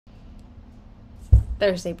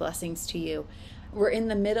Thursday blessings to you. We're in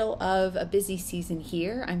the middle of a busy season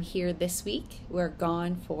here. I'm here this week. We're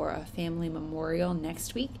gone for a family memorial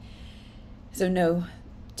next week. So no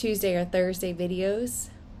Tuesday or Thursday videos.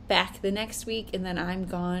 Back the next week, and then I'm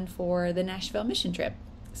gone for the Nashville mission trip.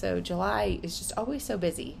 So July is just always so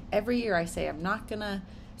busy. Every year I say I'm not going to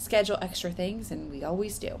schedule extra things, and we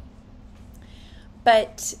always do.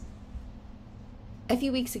 But a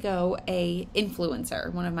few weeks ago, a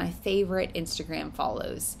influencer, one of my favorite Instagram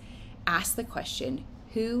follows, asked the question,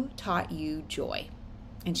 who taught you joy?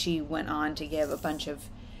 And she went on to give a bunch of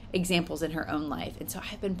examples in her own life. And so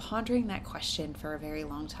I've been pondering that question for a very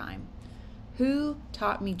long time. Who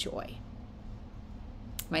taught me joy?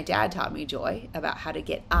 My dad taught me joy about how to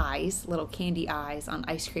get eyes, little candy eyes on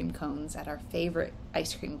ice cream cones at our favorite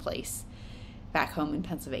ice cream place back home in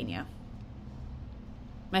Pennsylvania.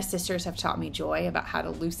 My sisters have taught me joy about how to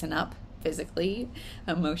loosen up physically,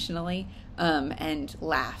 emotionally, and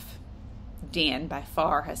laugh. Dan, by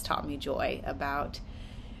far, has taught me joy about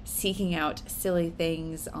seeking out silly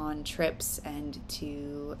things on trips and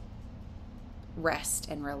to rest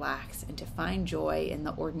and relax and to find joy in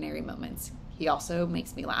the ordinary moments. He also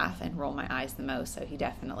makes me laugh and roll my eyes the most, so he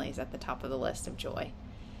definitely is at the top of the list of joy.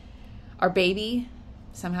 Our baby,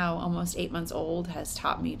 somehow almost 8 months old, has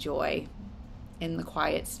taught me joy in the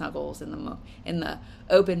quiet snuggles, in the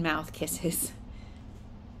open mouth kisses.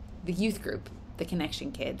 The youth group, the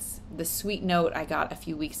connection kids, the sweet note I got a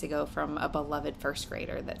few weeks ago from a beloved first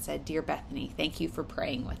grader that said, "Dear Bethany, thank you for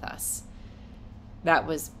praying with us." That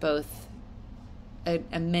was both an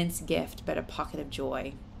immense gift, but a pocket of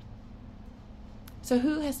joy. So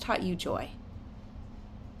who has taught you joy?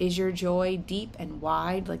 Is your joy deep and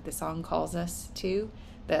wide, like the song calls us to?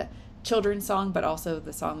 The children's song, but also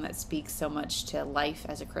the song that speaks so much to life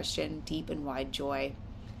as a Christian, deep and wide joy.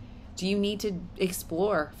 Do you need to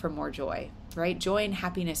explore for more joy, right? Joy and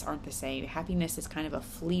happiness aren't the same. Happiness is kind of a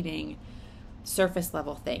fleeting, surface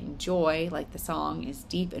level thing. Joy, like the song, is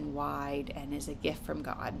deep and wide and is a gift from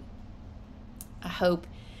God. I hope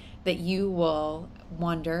that you will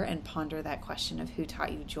wonder and ponder that question of who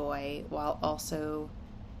taught you joy while also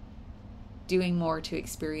doing more to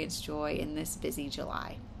experience joy in this busy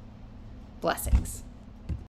July. Blessings.